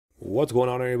What's going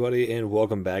on, everybody, and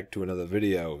welcome back to another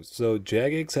video. So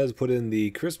Jagex has put in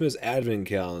the Christmas Advent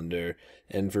Calendar,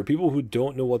 and for people who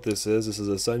don't know what this is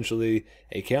essentially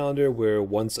a calendar where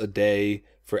once a day,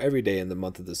 for every day in the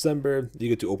month of December, you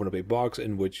get to open up a box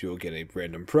in which you'll get a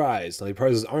random prize. Now, the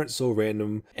prizes aren't so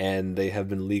random, and they have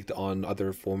been leaked on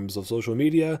other forms of social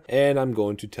media, and I'm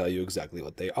going to tell you exactly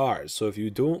what they are. So if you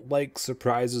don't like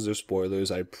surprises or spoilers,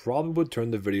 I probably would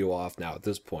turn the video off now at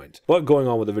this point. But going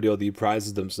on with the video, the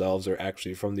prizes themselves are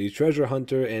actually from the treasure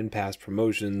hunter and past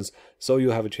promotions, so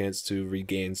you'll have a chance to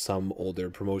regain some older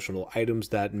promotional items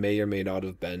that may or may not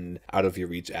have been out of your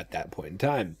reach at that point in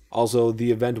time. Also,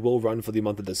 the event will run for the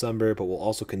month of December, but will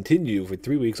also continue for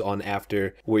 3 weeks on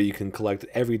after, where you can collect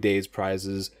every day's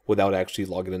prizes without actually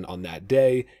logging in on that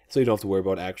day, so you don't have to worry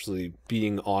about actually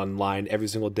being online every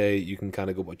single day. You can kind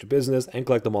of go about your business and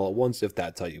collect them all at once if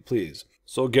that's how you please.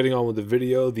 So getting on with the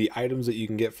video, the items that you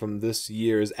can get from this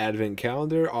year's Advent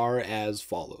Calendar are as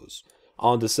follows.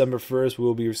 On December 1st,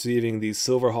 we'll be receiving the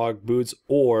Silverhawk boots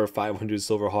or 500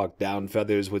 Silverhawk down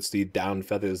feathers, which the down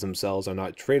feathers themselves are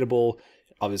not tradable.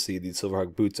 Obviously, the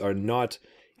Silverhawk boots are not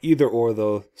either or,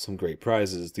 though. Some great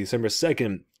prizes. December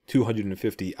 2nd,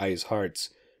 250 ice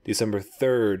hearts. December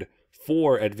 3rd,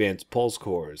 4 advanced pulse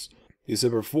cores.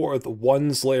 December 4th,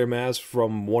 1 Slayer mask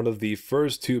from one of the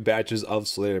first 2 batches of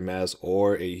Slayer masks,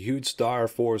 or a huge star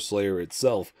for Slayer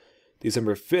itself.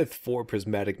 December 5th, 4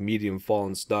 prismatic medium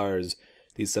fallen stars.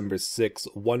 December 6th,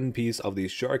 1 piece of the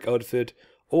shark outfit,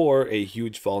 or a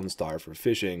huge fallen star for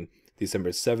fishing. December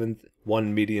 7th,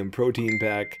 1 medium protein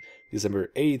pack.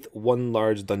 December 8th, 1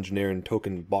 large Dungeoneering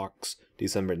token box.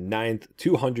 December 9th,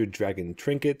 200 dragon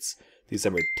trinkets.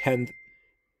 December 10th,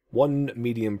 1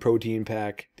 medium protein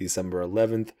pack. December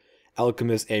 11th,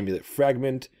 alchemist amulet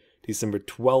fragment. December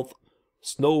 12th,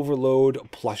 Snow Overload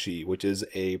plushie, which is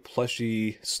a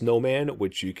plushie snowman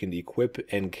which you can equip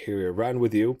and carry around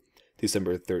with you.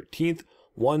 December 13th,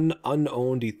 1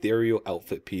 unowned ethereal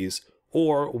outfit piece,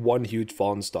 or 1 huge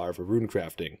fallen star for rune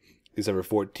crafting. December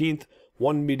 14th,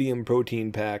 1 medium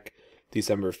protein pack.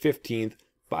 December 15th,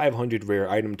 500 rare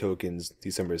item tokens.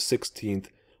 December 16th,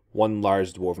 1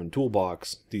 large dwarven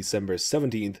toolbox. December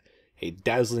 17th, a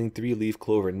dazzling 3-leaf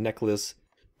clover necklace.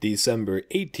 December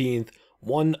 18th,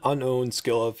 1 unowned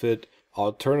skill outfit,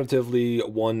 alternatively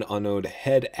 1 unowned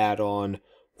head add-on,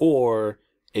 or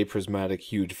a prismatic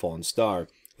huge fallen star.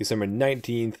 December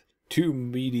 19th, 2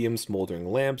 medium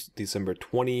smoldering lamps. December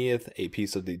 20th, a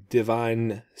piece of the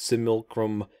divine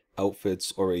simulacrum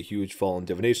outfits, or a huge fallen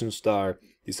divination star.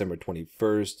 December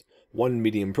 21st, 1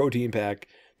 medium protein pack.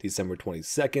 December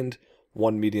 22nd,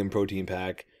 1 medium protein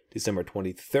pack. December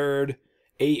 23rd,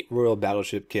 8 royal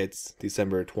battleship kits.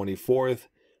 December 24th,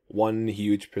 1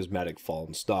 huge prismatic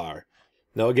fallen star.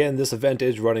 Now again, this event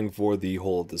is running for the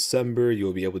whole of December.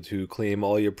 You'll be able to claim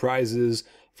all your prizes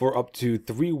for up to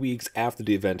 3 weeks after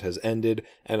the event has ended,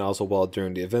 and also while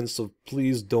during the event, so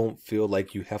please don't feel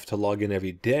like you have to log in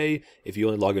every day. If you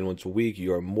only log in once a week,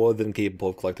 you are more than capable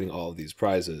of collecting all of these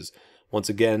prizes. Once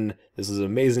again, this is an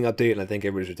amazing update, and I think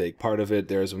everybody should take part of it.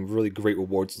 There are some really great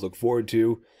rewards to look forward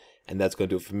to, and that's going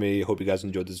to do it for me. Hope you guys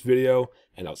enjoyed this video,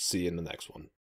 and I'll see you in the next one.